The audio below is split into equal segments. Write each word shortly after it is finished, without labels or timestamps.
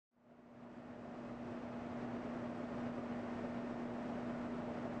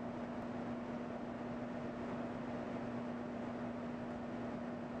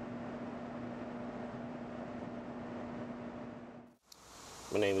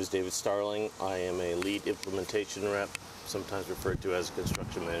My name is David Starling. I am a lead implementation rep, sometimes referred to as a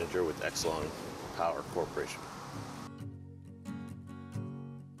construction manager with Exelon Power Corporation.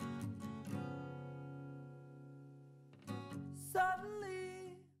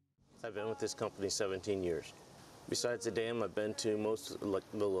 I've been with this company 17 years. Besides the dam, I've been to most of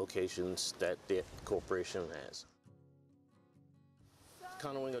the locations that the corporation has.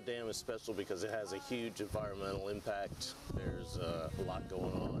 Conowingo Dam is special because it has a huge environmental impact. There's a lot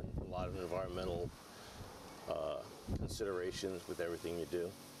going on, a lot of environmental considerations with everything you do.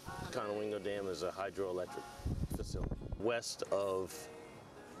 Conowingo Dam is a hydroelectric facility. West of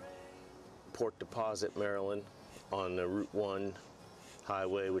Port Deposit, Maryland, on the Route 1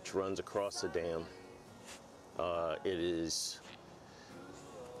 highway which runs across the dam. It is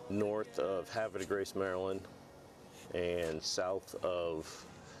north of Havre de Grace, Maryland, and south of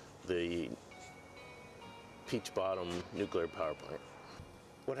the Peach Bottom nuclear power plant.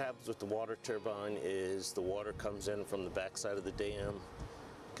 What happens with the water turbine is the water comes in from the backside of the dam,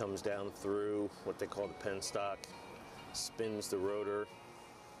 comes down through what they call the penstock, spins the rotor,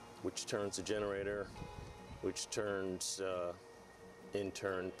 which turns the generator, which turns, in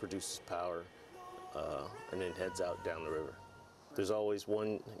turn, produces power, and then heads out down the river. There's always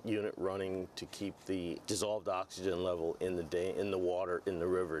one unit running to keep the dissolved oxygen level in the water, in the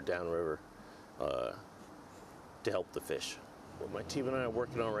river, downriver, to help the fish. What my team and I are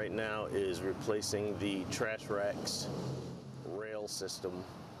working on right now is replacing the trash racks rail system.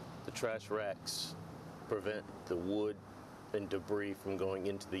 The trash racks prevent the wood and debris from going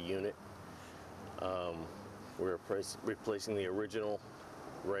into the unit. We're replacing the original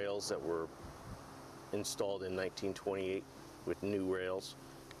rails that were installed in 1928 with new rails.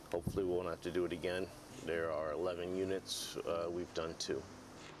 Hopefully we won't have to do it again. There are 11 units, we've done 2.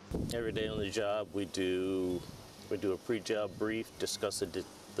 Every day on the job we do a pre-job brief, discuss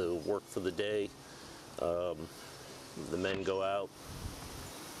the work for the day. The men go out,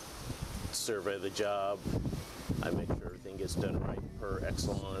 survey the job. I make sure everything gets done right per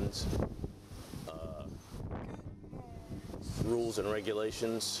Exelon's rules and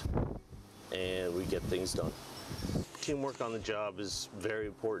regulations, and we get things done. Teamwork on the job is very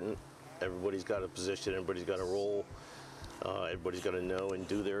important. Everybody's got a position, everybody's got a role, everybody's got to know and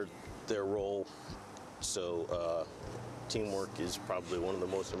do their role. So teamwork is probably one of the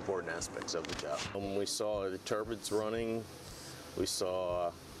most important aspects of the job. When we saw the turbines running, we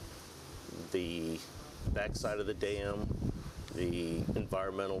saw the backside of the dam, the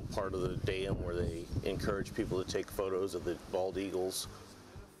environmental part of the dam where they encourage people to take photos of the bald eagles.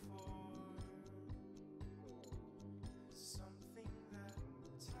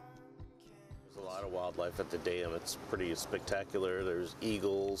 There's a lot of wildlife at the dam. It's pretty spectacular. There's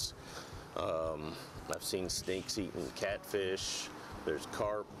eagles. I've seen snakes eating catfish. There's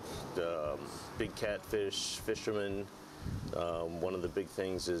carp, big catfish, fishermen. One of the big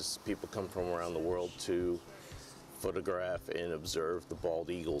things is people come from around the world to photograph and observe the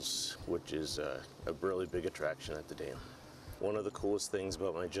bald eagles, which is a really big attraction at the dam. One of the coolest things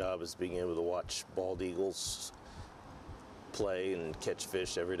about my job is being able to watch bald eagles play and catch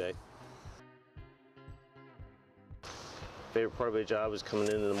fish every day. Favorite part of my job is coming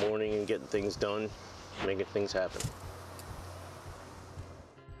in the morning and getting things done, making things happen.